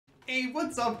Hey,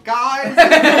 what's up, guys?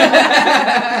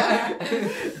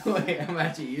 Wait, I'm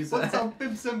actually using What's up,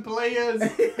 Pips and players?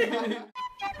 It's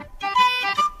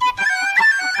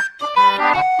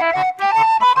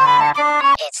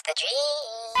the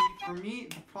dream. For me,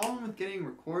 the problem with getting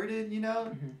recorded,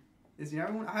 is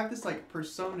everyone. I have this like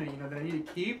persona, that I need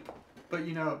to keep. But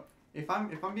if I'm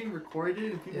being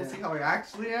recorded and people see how I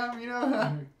actually am, they're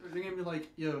gonna be like,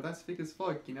 "Yo, that's fake as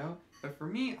fuck," But for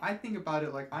me, I think about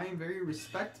it like I am very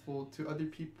respectful to other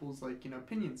people's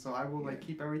opinions. So I will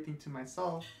keep everything to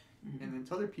myself, and then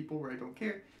to other people where I don't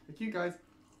care, like you guys,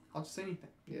 I'll just say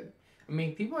anything. Yeah. I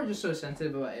mean, people are just so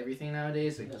sensitive about everything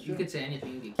nowadays. Like, you could say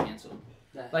anything and get canceled.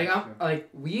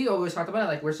 We always talked about it.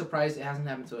 Like, we're surprised it hasn't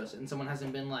happened to us, and someone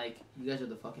hasn't been like, "You guys are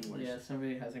the fucking worst." Yeah,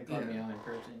 somebody hasn't called me out in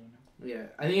person. Yeah,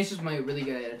 I think it's just my really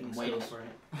good editing Waiting skills.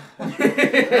 for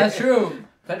it. That's true.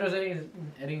 Pedro's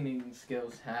editing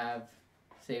skills have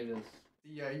saved us.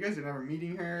 Yeah, you guys are never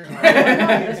meeting her. No,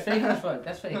 that's fake as fuck.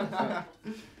 That's fake as fuck.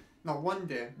 Not one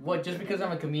day. What, just because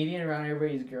I'm a comedian around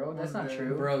everybody's girl? That's not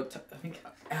true. Bro,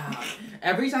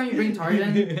 every time you bring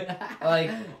Tarzan,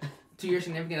 like, to your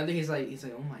significant other, he's like,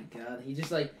 oh my god. He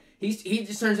just he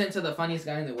just turns into the funniest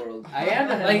guy in the world. I am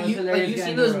the you hilarious guy see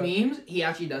in the those world. memes? He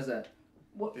actually does that.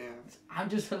 What? Damn. I'm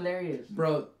just hilarious.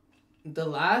 Bro, the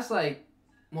last, not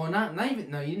even,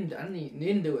 no, you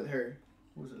didn't do it with her.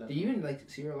 What was it like? Do you even,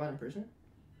 see her a lot in person?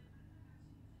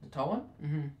 The tall one?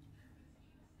 Mm-hmm.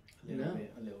 A little No.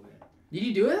 bit. A little bit. Did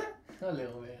you do it? A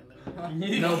little bit.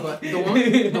 No, but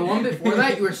the one before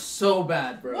that, you were so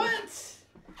bad, bro. What?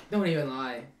 Don't even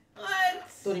lie.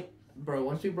 What? Bro,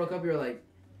 once we broke up, you were like,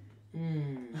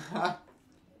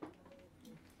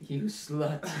 you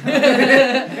slut.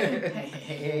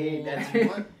 Hey, that's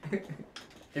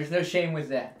There's no shame with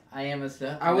that. I am a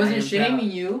slut. I wasn't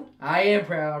shaming you. I am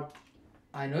proud.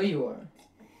 I know you are.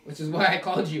 Which is why I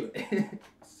called you.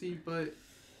 See, but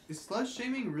is slut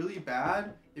shaming really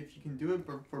bad if you can do it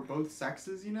for both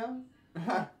sexes, I mean,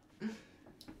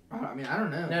 I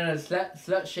don't know. No,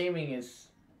 slut shaming is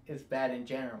bad in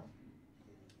general.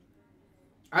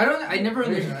 I never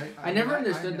understood. Right? I never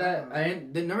understood that. know. I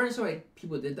never understood why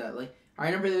people did that. Like, I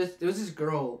remember there was this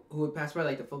girl who would pass by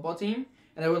the football team,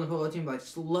 and everyone on the football team would be like,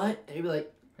 "Slut," and it'd be like,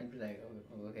 Oh,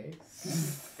 okay.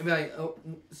 it'd be like, "Oh,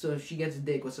 so if she gets a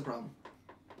dick, what's the problem?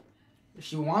 If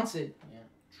she wants it,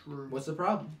 True. what's the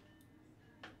problem?"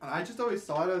 I just always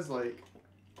saw it as it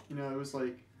was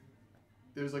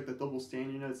the double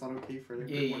standard. It's not okay for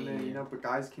women, but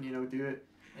guys can do it.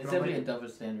 It's definitely a double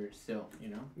standard still,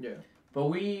 Yeah. But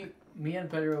me and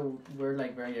Pedro, we're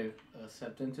very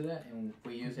accepting to that, and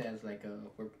we use it as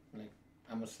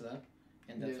I'm a slut,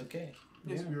 and that's okay.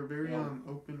 Yes, we were very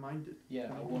open-minded.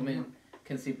 Yeah, a woman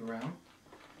can sleep around,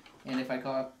 and if I'm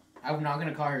not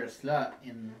gonna call her a slut,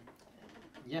 and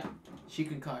she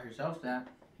can call herself that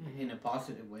in a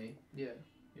positive way. Yeah.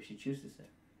 If she chooses to.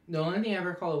 The only thing I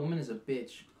ever call a woman is a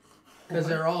bitch. Because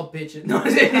they're all bitches.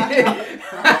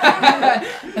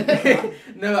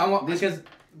 No, Because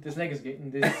this nigga's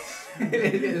getting this.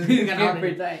 He's getting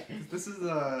pretty tight. This is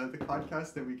the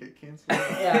podcast that we get canceled.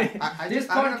 Yeah. This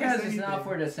I don't podcast understand is not anything.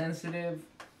 for the sensitive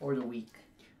or the weak.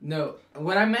 No,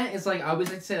 what I meant is I always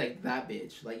like to say that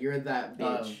bitch. Like, you're that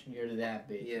bitch. You're that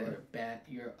bitch. Yeah. Or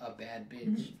you're a bad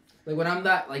bitch. Like, when I'm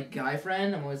that guy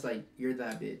friend, I'm always like, you're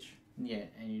that bitch. Yeah,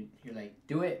 and you're like,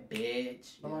 do it,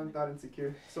 bitch. Well, I'm that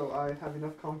insecure, so I have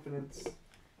enough confidence Dude,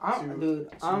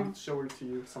 to show her to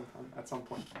you at some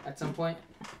point. At some point.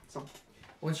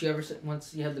 Once you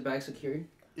have the bag secured.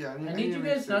 Yeah, I need you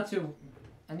guys I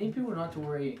need people not to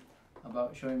worry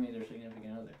about showing me their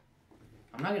significant other.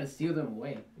 I'm not gonna steal them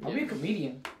away. I'll be a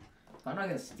comedian. But I'm not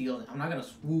gonna steal them. I'm not gonna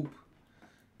swoop.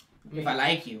 If I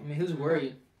like you. I mean, who's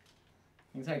worried?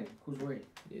 Exactly. Who's worried?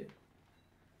 Yeah.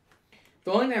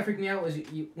 The only thing that freaked me out was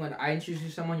when I introduced you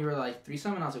to someone, you were like,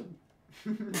 threesome, and I was like,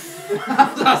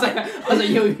 I was like,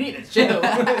 yo, you need to chill.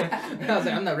 I was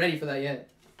like, I'm not ready for that yet.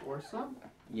 Or some?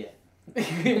 Yeah.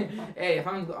 Hey, if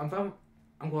I'm going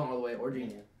all the way, orgy.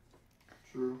 Yeah.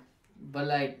 True. But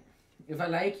if I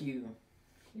like you,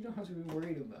 you don't have to be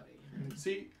worried about it.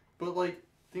 See, but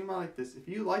think about it this: if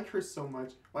you like her so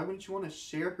much, why wouldn't you want to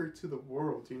share her to the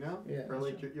world? Yeah. Or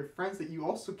your friends that you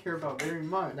also care about very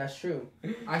much. That's true.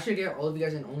 I should get all of you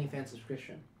guys an OnlyFans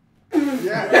subscription.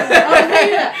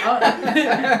 Yeah.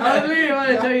 I was really want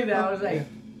to tell you that. I was like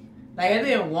I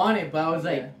didn't want it, but I was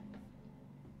like,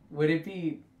 would it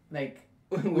be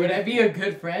would I be a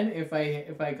good friend if I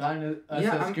got a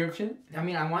subscription? I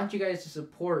mean, I want you guys to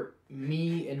support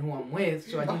me and who I'm with,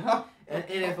 so I think, and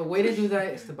if a way to do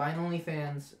that is to buy an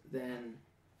OnlyFans, then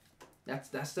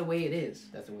that's the way it is.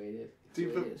 That's the way it is.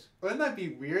 Dude, It is. wouldn't that be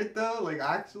weird though? Like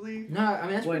actually. No, I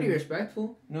mean that's pretty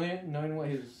respectful. Knowing what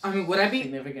his would I be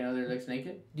significant other looks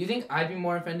naked? Do you think I'd be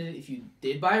more offended if you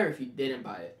did buy it or if you didn't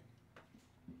buy it?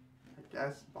 I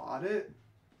guess bought it.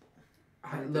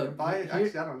 Look, buy it.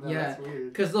 Actually, I don't know. Yeah, That's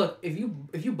weird. Cause look, if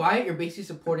you buy it, you're basically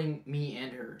supporting me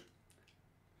and her.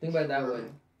 Think about it that way.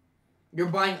 You're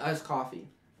buying us coffee.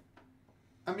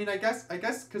 I mean, I guess,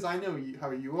 because I know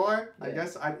how you are. Yeah. I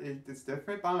guess it's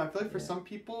different, but I feel like for some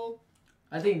people,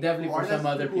 I think definitely for some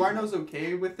other people who aren't as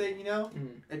okay with it, you know,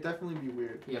 Mm. it'd definitely be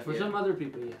weird. Yeah, for some other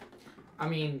people, yeah. I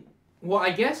mean, well,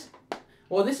 I guess.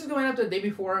 Well, this is going up the day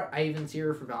before I even see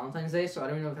her for Valentine's Day, so I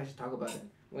don't even know if I should talk about it.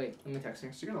 Wait, let me text her.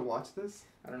 Is she gonna watch this?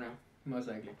 I don't know. Most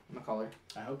likely. I'm gonna call her.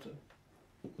 I hope so.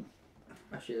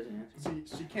 Oh, she doesn't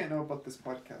answer. She can't know about this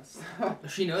podcast.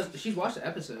 She knows. She's watched the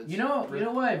episodes. You know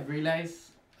what I've realized?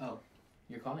 Oh,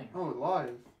 you're calling. Oh,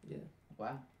 live.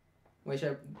 Wow. Wait,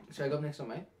 should I go up next to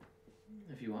Mike?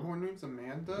 If you want. Her name's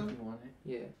Amanda. If you want it.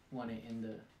 Yeah. Want it in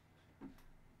the.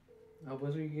 Oh,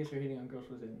 what's what you guys are hitting on girls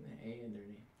with an A in their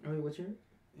name? Oh, wait, what's your?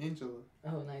 Angela.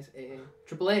 Oh, nice. AA.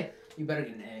 Triple A. You better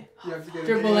get an A. You have to get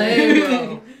Triple an A,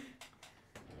 bro.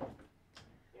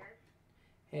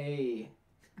 Hey.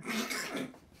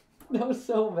 That was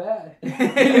so bad.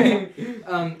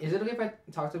 Is it okay if I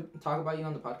talk about you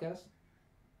on the podcast?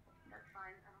 That's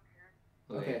fine. I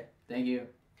don't care. Okay. Thank you.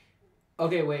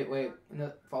 Okay, wait.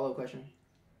 No, follow-up question.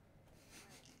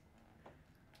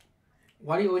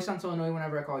 Why do you always sound so annoying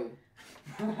whenever I call you?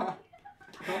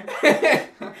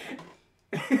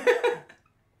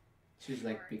 She's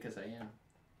like, because I am.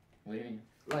 What do you mean?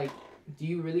 Like, do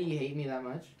you really hate me that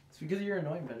much? It's because you're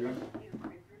annoying, Pedro.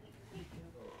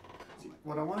 See,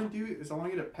 what I want to do is I want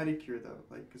to get a pedicure though,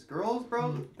 like, cause girls,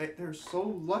 bro, they're so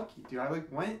lucky, dude. I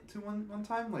like went to one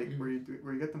time, like where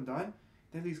you get them done.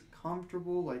 They have these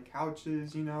comfortable like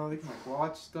couches, you know. They can like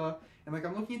watch stuff, and like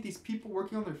I'm looking at these people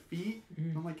working on their feet.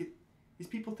 And I'm like, these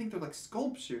people think they're like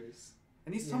sculptures,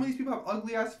 and some of these people have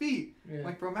ugly ass feet. Yeah.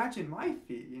 Like, bro, imagine my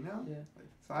feet, you know. Yeah. Like,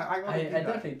 so I want to do I that.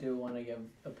 definitely do want to get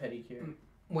a pedicure.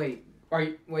 Wait, are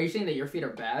you saying that your feet are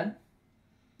bad?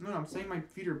 No, I'm saying my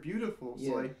feet are beautiful. So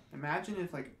Yeah. like, imagine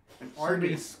if like an Somebody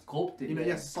artist, sculpted. you know,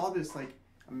 it. saw this like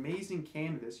amazing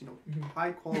canvas, you know, Mhm.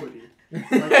 high quality. Like,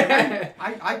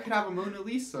 I could have a Mona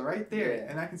Lisa right there, Yeah.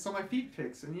 and I can sell my feet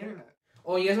pics on the internet.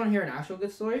 Oh, you guys want to hear an actual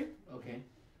good story? Okay.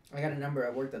 I got a number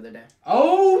at work the other day.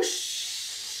 Oh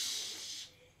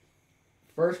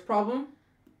First problem,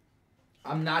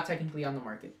 I'm not technically on the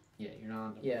market. Yeah, you're not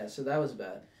on the. Yeah, so that was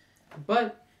bad.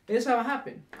 But this is how it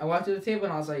happened. I walked to the table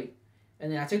and I was like,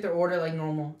 and then I took their order like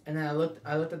normal, and then I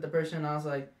looked at the person and I was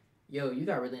like, yo, you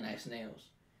got really nice nails.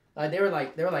 Like they were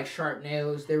like sharp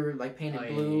nails. They were like painted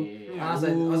blue. Yeah. And I was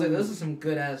like, those are some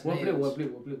good ass What nails. blue?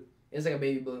 What blue? It's like a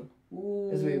baby blue. Ooh.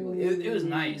 It was baby blue. It was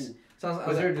nice. So I was Was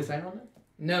like, there a design on it?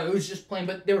 no, it was just plain,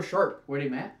 but they were sharp. Were they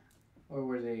matte, or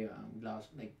were they gloss,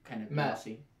 like kind of Matte.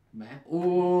 glossy? Matte.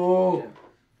 Ooh. Yeah.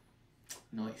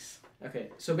 Nice. Okay,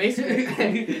 so basically,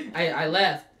 I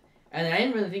left, and then I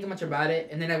didn't really think much about it,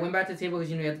 and then I went back to the table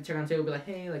because you have to check on the table, be like,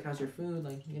 hey, like how's your food,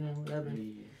 like whatever.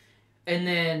 Yeah. And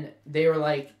then they were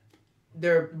like,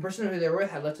 the person who they were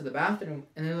with had left to the bathroom,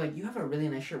 and they're like, you have a really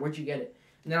nice shirt. Where'd you get it?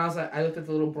 And then I was like, I looked at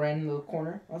the little brand in the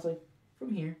corner. I was like, from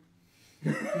here.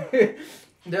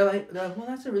 They're like, well,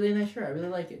 that's a really nice shirt. I really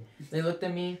like it. They looked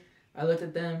at me. I looked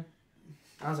at them.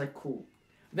 I was like, cool.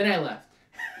 Then I left.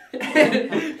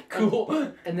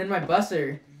 Cool. And then my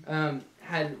busser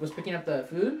was picking up the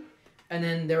food, and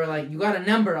then they were like, "You got a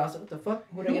number?" I was like, "What the fuck?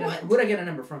 Who'd I get a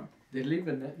number from?" They leave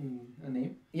a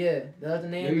name. Yeah, they left the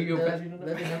name. You they passed me left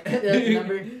the they number? left the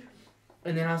number.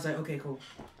 And then I was like, "Okay, cool."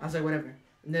 I was like, "Whatever."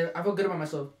 And then I felt good about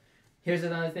myself. Here's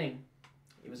another thing.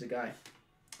 It was a guy.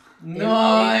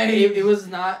 Nice. It was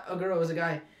not a girl. It was a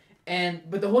guy.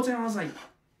 But the whole time I was like,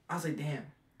 "Damn,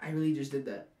 I really just did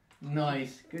that."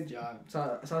 Nice. Good job.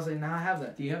 So I was like, "Now I have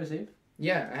that." Do you have it saved?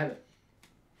 Yeah, I have it.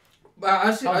 But I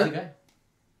was. How's the guy?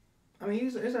 I mean,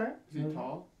 he's alright. Is he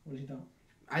tall? Was he tall?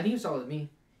 I think he was taller than me.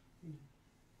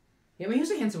 Yeah, I mean, he was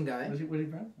a handsome guy. Was he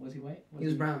brown? Was he white? He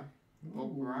was brown. Oh,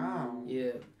 brown.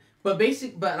 Yeah. But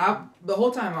the whole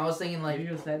time I was thinking like, you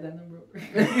just said that number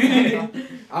over.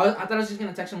 I thought I was just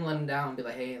gonna text him and let him down and be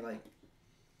like, hey, like,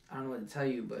 I don't know what to tell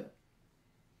you, but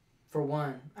for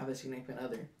one, I have a significant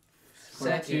other.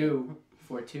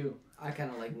 For two. I kind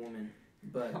of like women,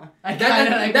 but I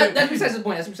that's besides the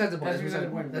point. That's besides the point. That's besides the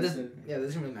point. That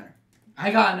doesn't really matter.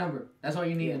 I got a number. That's all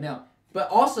you need to know. But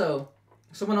also,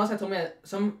 someone else had told me that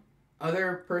some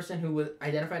other person who was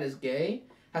identified as gay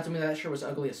had told me that shirt was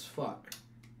ugly as fuck.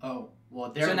 Oh,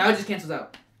 well, So now it just cancels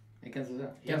out. It cancels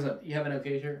out. Cancels out. You have an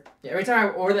okay shirt? Yeah, every time I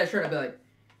order that shirt, I'd be like,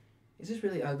 is this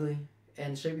really ugly?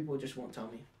 and straight people just won't tell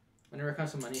me. Whenever it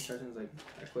comes to money, Tarzan's like,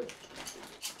 I quit.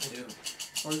 I do.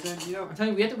 Or then, you know, I'm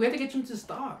telling you, we have to get you into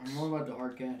stocks. I'm all about the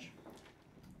hard cash.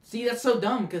 See, that's so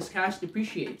dumb because cash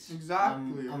depreciates.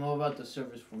 exactly. I'm all about the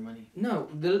service for money. No,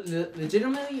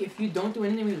 legitimately, if you don't do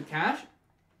anything with the cash,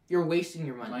 you're wasting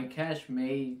your money. My cash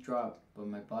may drop, but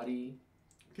my body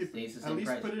stays the At same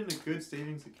least price. put it in a good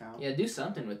savings account. Yeah, do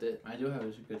something with it. I do have a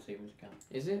good savings account.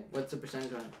 Is it? What's the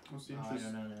percentage on it? What's the Oh, I interest?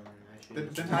 don't know. Never mind. Actually,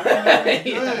 Then how do you know it's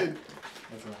Yeah. good?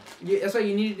 that's wrong. That's why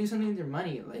you need to do something with your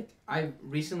money. Like, I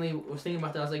recently was thinking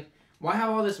about that. I was like, why have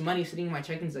all this money sitting in my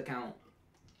checkings account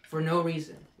for no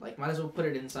reason? Like, might as well put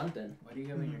it in something. Why do you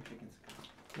have it in your chickens account?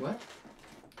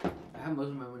 What? I have most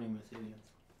of my money in my savings.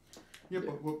 Yeah,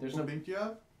 but what There's what no- bank do you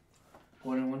have?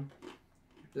 1-on-1.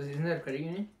 Isn't that a credit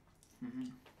union? Mm-hmm.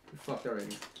 You fucked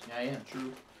already. Yeah, I am.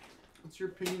 True. What's your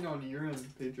opinion on urine,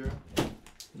 Pedro?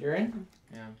 Urine?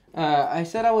 Yeah. I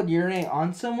said I would urinate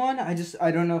on someone.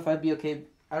 I don't know if I'd be okay.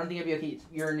 I don't think I'd be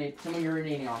okay someone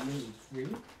urinating on me.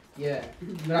 Really? Yeah.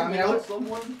 But I mean, I would,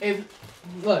 someone.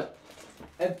 look,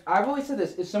 I've always said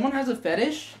this. If someone has a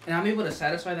fetish and I'm able to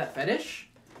satisfy that fetish,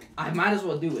 I might as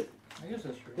well do it. I guess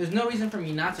that's true. There's no reason for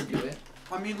me not to do it.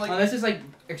 I mean, like, Unless it's like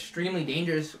extremely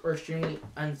dangerous or extremely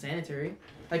unsanitary.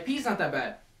 Like pee's not that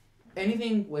bad.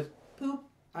 Anything with poop,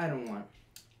 I don't want.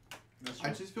 That's I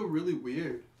true. just feel really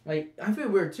weird. Like I feel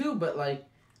weird too, but like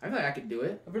I feel like I could do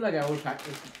it. I feel like I always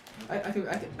practice. I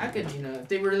could, you know, if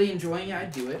they were really enjoying it,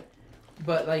 I'd do it.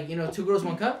 But like, you know, 2 Girls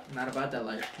 1 Cup, not about that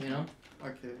life, you know.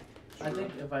 Okay. I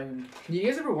think if I can. Do you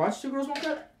guys ever watch 2 Girls 1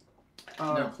 Cup?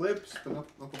 No. Clips, but not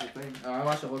the whole thing. Oh, I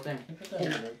watched the whole thing.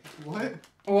 What?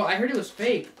 Well, I heard it was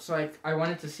fake, so like I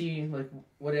wanted to see like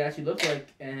what it actually looked like,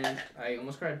 and I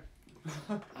almost cried.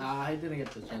 I didn't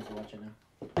get the chance to watch it now.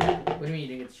 What do you mean you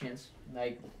didn't get the chance?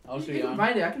 Like, I was too You can young.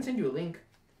 find it. I can send you a link.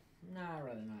 Nah, I'd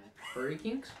rather not. Furry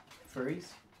kinks? Furries?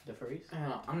 The furries?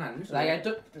 I'm not into Like, I that.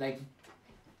 took, like,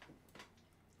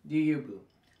 do you, boo?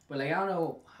 But, like, I don't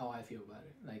know how I feel about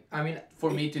it. Like, I mean, for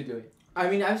me to do it. I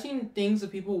mean, I've seen things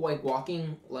of people like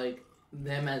walking like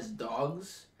them as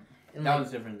dogs, and That like,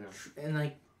 was different, though. and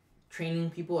like training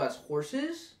people as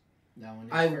horses. That one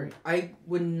is furry. I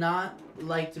would not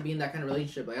like to be in that kind of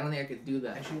relationship. Like I don't think I could do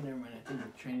that. Actually, never mind. I think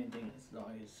the training thing is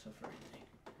dog is a furry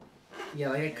thing. Yeah,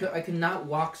 like I could not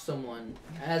walk someone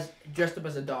as dressed up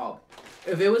as a dog.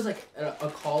 If it was like a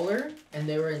collar and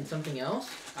they were in something else,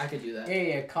 I could do that.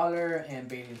 Yeah, collar and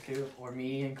bathing suit, or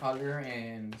me in collar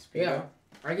and speedo. Yeah,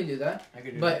 I could do that. I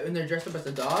could do But when they're dressed up as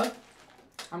a dog,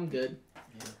 I'm good.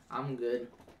 Yeah. I'm good.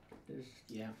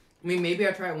 Yeah. I mean, maybe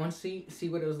I try it once, see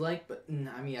what it was like, but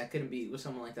I mean, I couldn't be with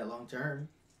someone like that long term.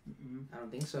 I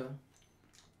don't think so.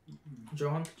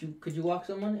 Johan, could you walk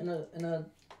someone in a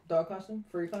dog costume,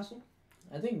 furry costume?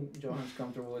 I think Johan's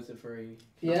comfortable with the furry.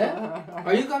 Yeah.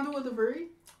 Are you comfortable with a furry?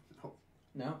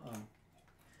 No? Oh.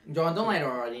 Johan, don't lie to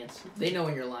our audience. They know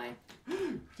when you're lying.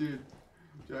 Dude,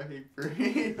 I hate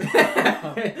furry.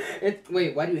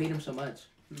 Wait, why do you hate him so much?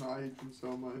 No, I hate them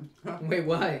so much. Wait,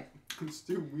 why? It's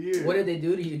too weird. What did they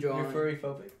do to you, Johan? You're furry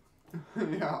phobic?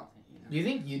 Yeah. Do you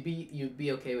think you'd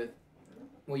be okay with?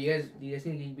 Well, do you guys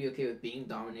think you'd be okay with being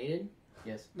dominated,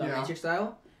 Yes. dominatrix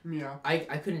style? Yeah.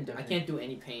 I couldn't. I can't do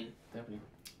any pain. Definitely.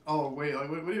 Oh wait, like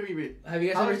what do you mean? Have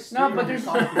you How guys extreme ever? but are we there's-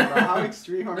 talking about? How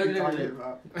extreme are Look, we look, talking look.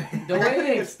 about? The way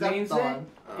they Get explains stepped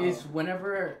it on. is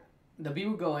whenever the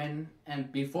people go in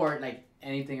and before like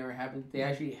anything ever happens, they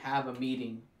actually have a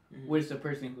meeting Mhm. with the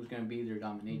person who's gonna be their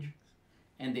dominatrix,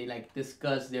 and they like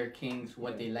discuss their kinks,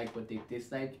 what they like, what they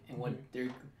dislike, and what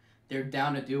they're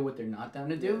down to do, what they're not down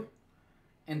to do.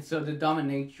 And so the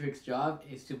dominatrix job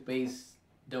is to base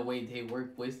the way they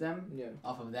work with them Yeah.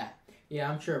 off of that. Yeah,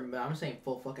 I'm sure, but I'm saying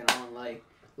full fucking on,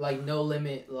 like no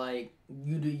limit, like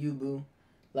you do you, boo.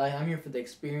 Like I'm here for the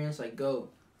experience, like go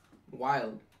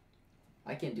wild.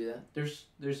 I can't do that. There's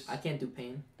I can't do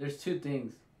pain. there's two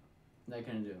things that I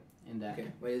can do in that Okay,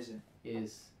 what is it?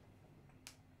 is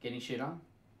getting shit on.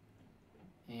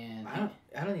 And I don't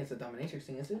think it's a dominatrix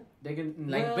thing, is it? they can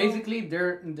like Well- basically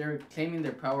they're claiming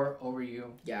their power over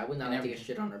you Yeah, I would not And like to get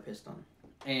everything. shit on or pissed on.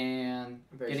 and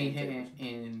I'm very getting hit sensitive.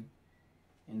 in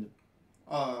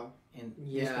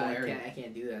Yeah, physical I area.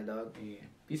 can't do that, dog. Yeah.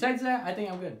 Besides that, I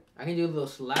think I'm good. I can do a little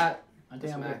slap. I think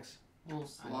That's I'm max. A little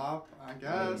slop, I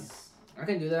guess. I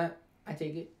can do that. I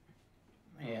take it.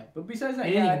 good. Yeah, but besides that,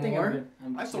 Anything yeah, I think more? I'm good.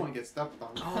 I just don't want to get stepped on.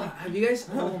 Oh, have you guys?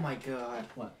 Oh my god.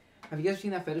 What? Have you guys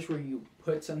seen that fetish where you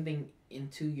put something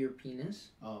into your penis?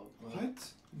 Oh, well,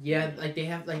 What? Yeah, like they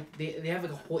have like a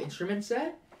whole instrument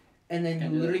set, and then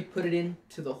Can't you do that. literally put it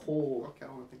into the hole. Okay, I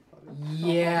want to think about it.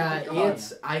 Yeah, Oh my God.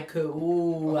 it's I could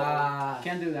ooh Oh. ah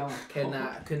can't do that one.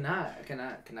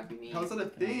 cannot be me. How's that a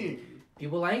thing?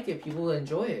 People like it. People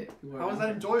enjoy it. How is that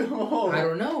enjoyable? I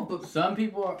don't know, but some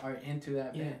people are into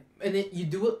that. yeah. And then you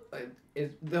do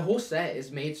it. The whole set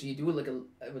is made so you do it like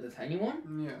with a tiny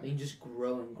one. Yeah. And you just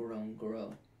grow and grow and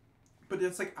grow. But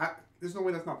it's like there's no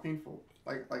way that's not painful.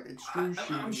 Like extreme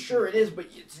shooting. I'm sure it is, but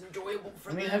it's enjoyable for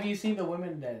I mean, them. have you seen the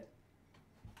women that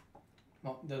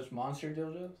those monster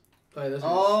dildos?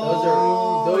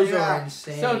 Oh, those yeah. are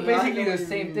insane. So it's basically I know the what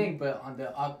same you thing, but on the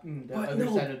other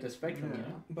no. side of the spectrum, Yeah. you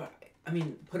know. But I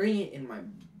mean, putting it in my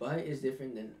butt is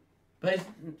different than.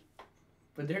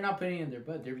 But they're not putting it in their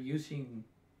butt. They're using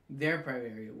their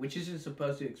private area, which isn't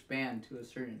supposed to expand to a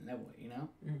certain level, you know.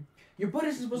 Your butt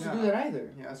isn't supposed to do Yeah. that either.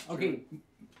 Yeah, that's true. Okay,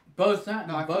 both No,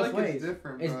 I feel both like ways. it's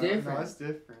different. It's bro. different. No, it's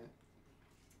different.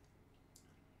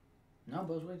 No,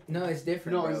 both ways. No, it's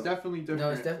different. No, bro. it's definitely different. No,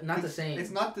 it's not the same.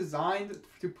 It's not designed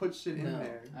to put shit in No.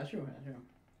 there. That's true. That's true.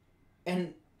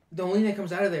 And the only thing that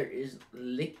comes out of there is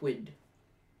liquid.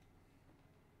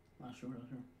 Not sure. Not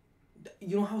sure.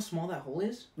 You know how small that hole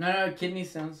is? No, kidney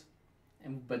stones,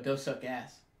 but those suck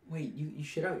ass. Wait, you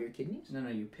shit out your kidneys? No,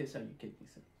 you piss out your kidney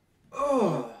stones.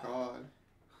 Oh, God.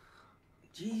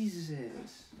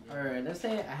 Jesus. Or let's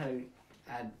say I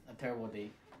had a terrible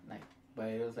day, like, but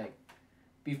it was like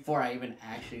before I even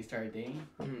actually started dating,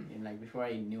 and like before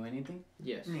I knew anything.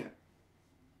 Yes. Yeah.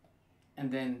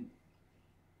 And then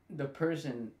the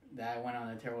person that I went on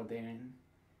a terrible date in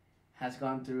has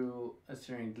gone through a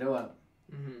certain glow up.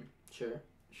 Mm-hmm. Sure.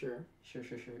 Sure.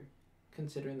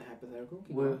 Considering the hypothetical.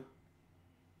 keep Would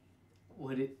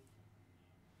going.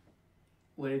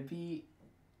 would it be?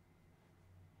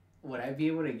 Would I be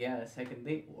able to get a second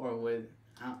date, or would?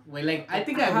 Wait, like I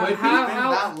think I would be. It's been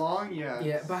that long, yeah.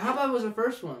 Yeah, but how about was the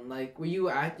first one? Like, did you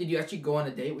actually go on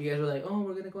a date? Where you guys were like, oh,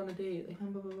 we're gonna go on a date, like,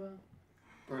 blah blah blah.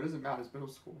 Bro, it doesn't matter. It's middle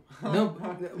school. No,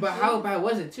 but how bad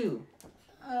was it too?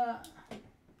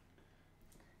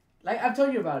 Like I've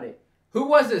told you about it. Who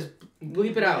was this?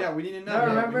 Bleep it out. Yeah, we need to know. No,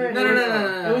 remember? We need to No,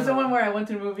 know. no. It was the one where I went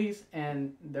to the movies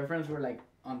and their friends were like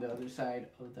on the other side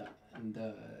of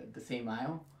the same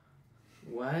aisle.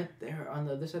 What? They're on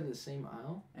the other side of the same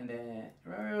aisle? And then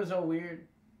remember it was all weird.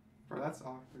 Bro, that's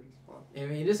awkward as fuck. I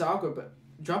mean, it is awkward, but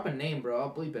drop a name, bro.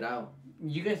 I'll bleep it out.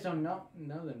 You guys don't know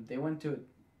them. They went to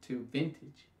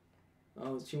Vintage.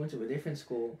 Oh, she went to a different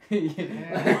school.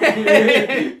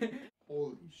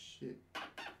 Holy shit.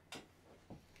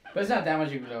 But it's not that much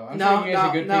of a glow. I'm No, sure you guys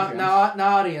are good pictures. no,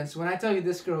 audience. When I tell you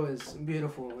this girl is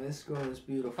beautiful, this girl is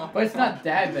beautiful. But it's not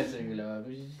that bad of a glow.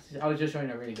 I was just showing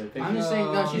a really good picture. I'm just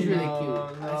saying, no, she's really No,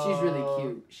 cute. no. She's really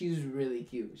cute. She's really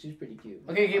cute. She's pretty cute.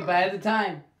 Okay, but at the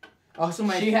time, Also,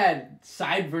 she had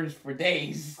sideburns for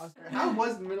days. How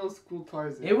was middle school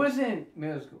Tarzan? It wasn't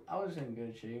middle school. I was in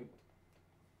good shape.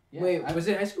 Yeah, Wait, I- was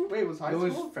it high school? Wait, was high it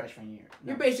was school? freshman year.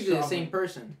 You're No, basically the sophomore- same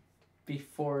person.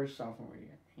 Before sophomore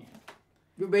year. Yeah,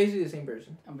 You're basically the same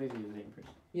person. I'm basically the same person.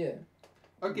 Yeah.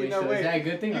 Okay, Wait, no, so wait. is that a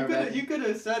good thing or a bad thing? You could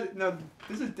have said no.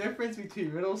 There's a difference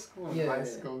between middle school and Yeah, high yeah.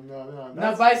 school. No. No,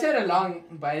 that's- but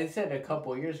I said a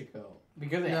couple years ago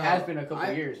because it No, has been a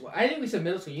couple years. I think we said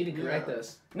middle school. You didn't correct Yeah.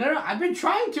 us. No, I've been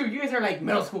trying to. You guys are like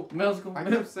middle school. I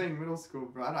kept saying middle school,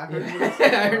 bro. I heard Yeah. middle school.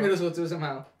 I heard middle school too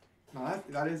somehow. No,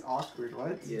 that is awkward.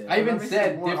 What? Yeah. I even That makes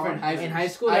said it more different high awkward. school. In high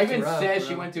school, I that's even rough, said bro.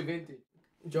 she went to Vintage.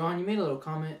 John, you made a little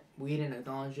comment. We didn't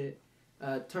acknowledge it.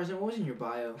 Tarzan, what was in your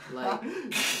bio? Like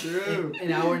True.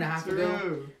 an hour and a half ago.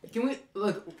 True. Can we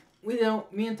look? We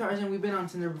don't. Me and Tarzan, we've been on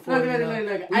Tinder before. Look, you know.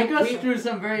 look. I go we- through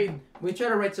some very. We try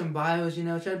to write some bios, you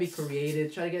know, try to be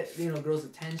creative, try to get, you know, girls'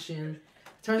 attention.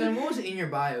 Tarzan, what was in your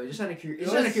bio? Just out of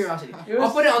curiosity.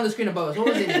 I'll put it on the screen above us. What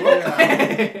was in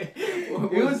it?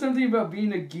 It was something about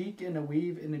being a geek and a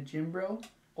weave and a gym bro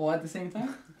all at the same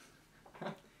time.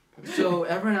 So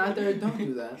everyone out there, don't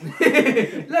do that.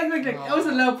 Look. It was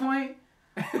a low point.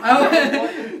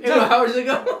 It was hours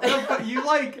ago. No, but you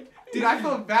like, dude, I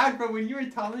felt bad, bro. When you were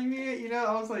telling me it, you know,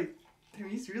 I was like, damn,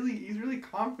 he's really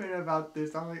confident about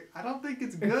this. I'm like, I don't think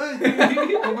it's good.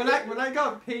 But when I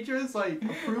got Pedro's like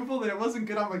approval that it wasn't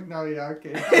good, I'm like, no, yeah,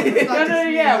 okay. It's not just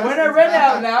me, Yeah. When I it's read it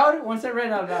out bad. loud, once I read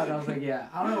it out loud, I was like, yeah.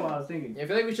 I don't know what I was thinking. I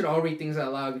feel like we should all read things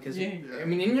out loud because, Yeah. I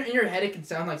mean, in your head it can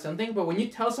sound like something, but when you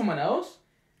tell someone else,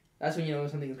 that's when you know if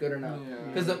something's good or not. Yeah.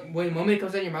 Because the moment it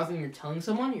comes out of your mouth when you're telling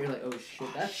someone, you're like, oh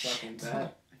shit, that's fucking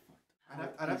bad.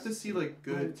 I'd have to see like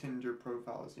good Tinder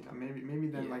profiles, you know. Maybe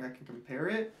then Yeah. like I can compare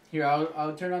it. Here,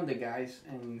 I'll turn on the guys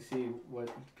and see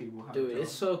what people have. Dude,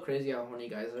 it's so crazy how horny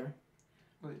guys are.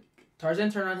 Like,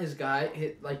 Tarzan turned on his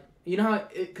guy, like, you know how,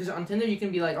 because on Tinder you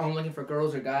can be like, oh, I'm looking for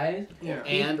girls or guys. yeah.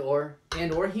 or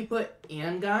And or he put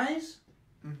and guys,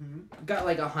 Got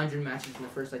like 100 matches in the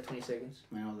first like 20 seconds.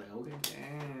 Man, I was like, okay.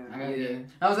 Damn. I got game.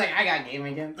 I was like, I got game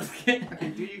again. Okay,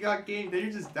 dude, you got game. Then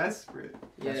you're just desperate.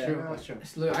 Yeah, That's true. That's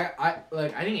true. Look, I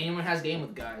think anyone has game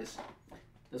with guys.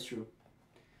 That's true.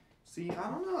 See, I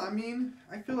don't know. I mean,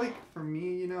 I feel like for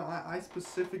me, you know, I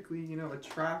specifically, you know,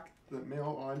 attract the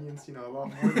male audience, you know, a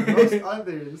lot more than most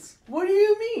others. What do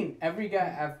you mean? Every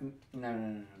guy I've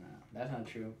no. That's not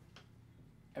true.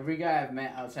 Every guy I've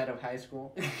met outside of high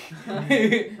school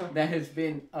that has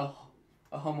been a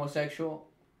homosexual.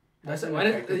 That's why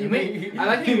you make. I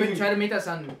like how you try to make that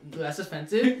sound less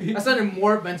offensive. That sounded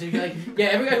more offensive. You're like, yeah,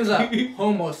 every guy who's a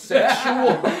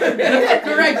homosexual. That's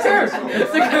the correct term.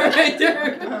 That's the correct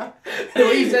term. The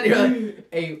way you said it, you're like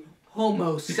a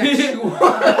homosexual.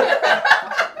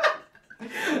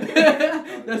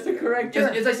 That's the correct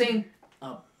term. It's like saying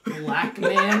a black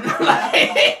man.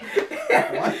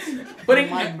 What? Putting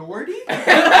minority?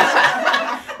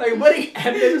 Like putting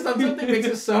emphasis on something makes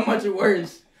it so much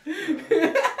worse.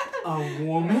 A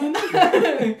woman?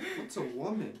 What's a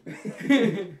woman?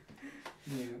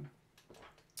 Yeah.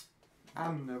 I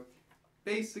don't know.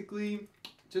 Basically,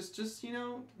 just you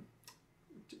know,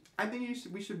 I think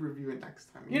we should review it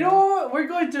next time. You know what? We're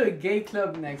going to a gay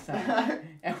club next time,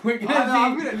 and we're gonna.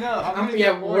 I'm gonna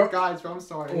get more guys. But I'm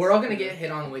sorry. We're all gonna get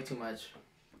hit on way too much.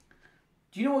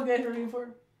 Do you know what guys are looking for?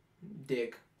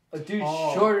 Dick. A dude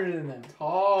Tall. shorter than them.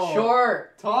 Tall.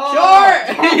 Short. Tall.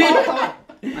 Short.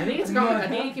 I think I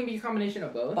think it can be a combination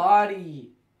of both. Body.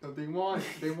 No, they want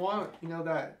you know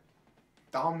that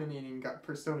dominating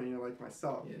persona, you know, like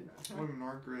myself. Yeah. You know, women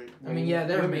are great. I mean, yeah,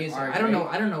 they're Women amazing. are I don't know.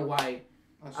 great. I don't know why.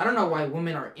 I don't know why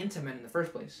women are into men in the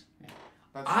first place.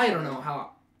 That's I true. don't know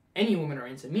how any women are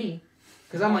into me,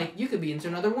 because I'm like, you could be into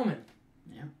another woman.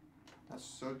 That's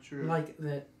so true. Like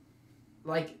the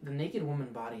naked woman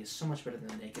body is so much better than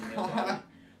the naked male body.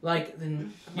 Like You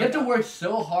have to work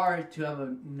so hard to have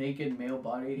a naked male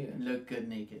body look good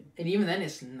naked. and even then,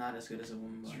 it's not as good as a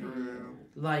woman body. True.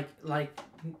 Like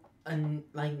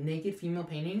naked female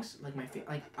paintings, like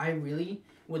I really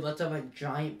would love to have a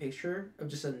giant picture of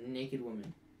just a naked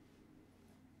woman.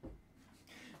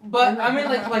 But I mean,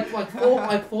 like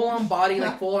full on body,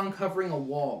 like full on covering a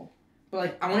wall. But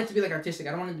like I want it to be like artistic.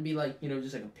 I don't want it to be like, you know,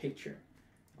 just like a picture.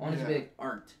 I want it to be like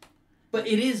art. But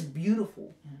it is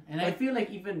beautiful. And I feel like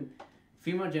even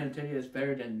female genitalia is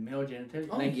better than male genitalia.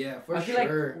 Oh like, yeah, for I feel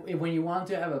sure. like when you want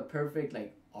to have a perfect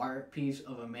like art piece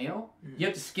of a male, you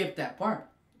have to skip that part.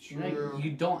 True.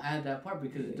 You don't add that part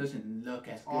because it doesn't look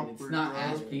as good. It's Awkward, not bro.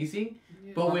 as pleasing.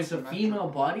 Yeah. But Not with a female symmetrical.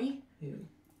 body,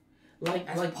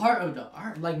 like part of the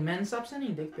art. like men, stop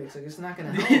sending dick pics. Like it's not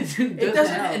gonna help. It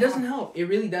doesn't help. It doesn't help. It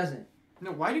really doesn't.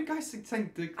 No, why do guys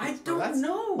send dick pics? I bro? don't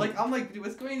know. Like I'm like, dude,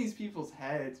 what's going in these people's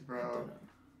heads, bro? I don't know.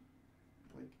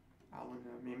 I don't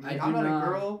know. Maybe I I'm do not not a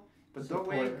girl, but the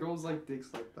way support- girls like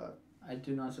dicks like that. I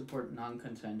do not support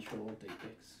non-consensual dick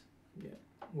pics,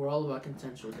 We're all about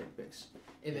consensual dick pics.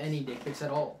 If any dick pics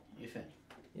at all. if any.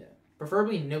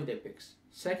 Preferably no dick pics.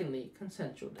 Secondly,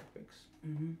 consensual dick pics.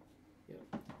 Mm-hmm.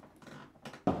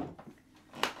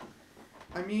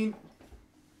 I mean,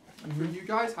 for Mhm. you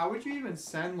guys, how would you even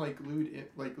send like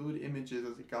lewd images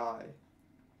as a guy?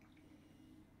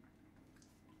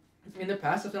 In the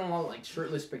past, I've done a lot of like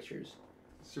shirtless pictures.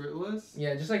 Shirtless?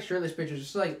 Yeah, just like shirtless pictures,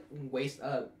 just like waist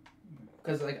up.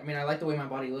 Cause like I mean, I like the way my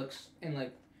body looks, and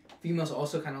like females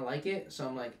also kind of like it. So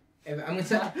I'm like, if I'm gonna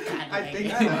send. I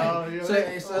think so. Yeah, So-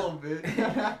 a so- little bit.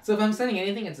 So if I'm sending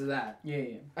anything, it's that. Yeah.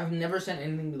 I've never sent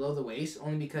anything below the waist,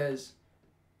 only because,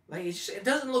 like, it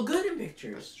doesn't look good in That's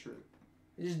pictures. true.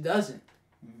 It just doesn't.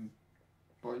 Mm-hmm.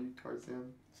 Boy, you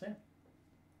Tarzan.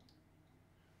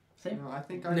 Same. No, I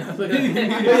think I. No, look at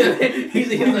him.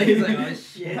 he's like, oh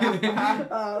shit.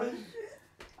 Oh,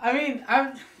 shit. I mean,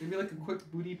 Maybe like a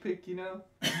quick booty pic, you know?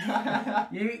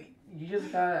 you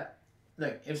just gotta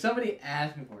look. If somebody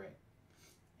asks me for it,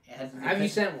 it has to be Have you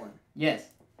sent one? Yes,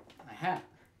 I have.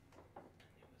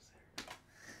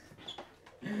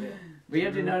 But you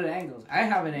have to know the angles. I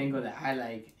have an angle that I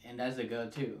like, and that's a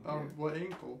go-to. What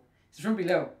ankle? It's from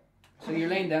below. So you're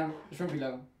laying down. It's from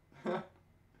below.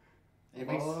 It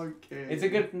makes, Okay. it's a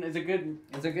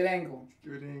good angle.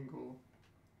 Good angle.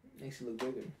 Makes it look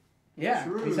bigger. Yeah,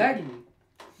 True. exactly.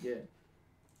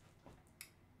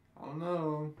 I don't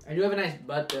know. I do have a nice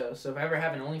butt though, so if I ever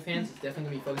have an OnlyFans, it's definitely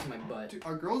gonna be focused on my butt. Dude,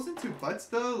 are girls into butts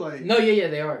though? Like. No, yeah,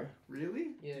 they are. Really?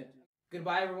 Yeah.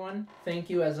 Goodbye, everyone. Thank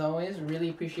you as always. Really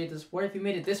appreciate the support. If you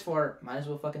made it this far, might as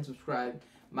well fucking subscribe.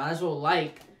 Might as well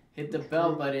like, Hit the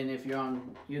bell button if you're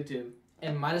on YouTube.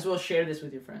 and might as well share this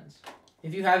with your friends.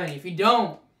 If you have any. If you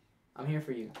don't, I'm here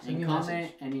for you. Send And me a comment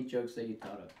message. any jokes that you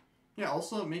thought of. Yeah,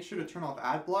 also make sure to turn off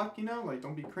ad block, you know? Like,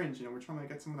 don't be cringe, you know? We're trying to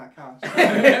get some of that cash.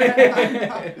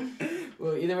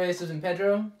 Well, either way, this has been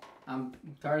Pedro. I'm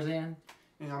Tarzan.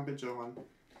 And I'm Big Johan.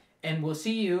 And we'll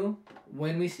see you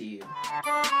when we see you.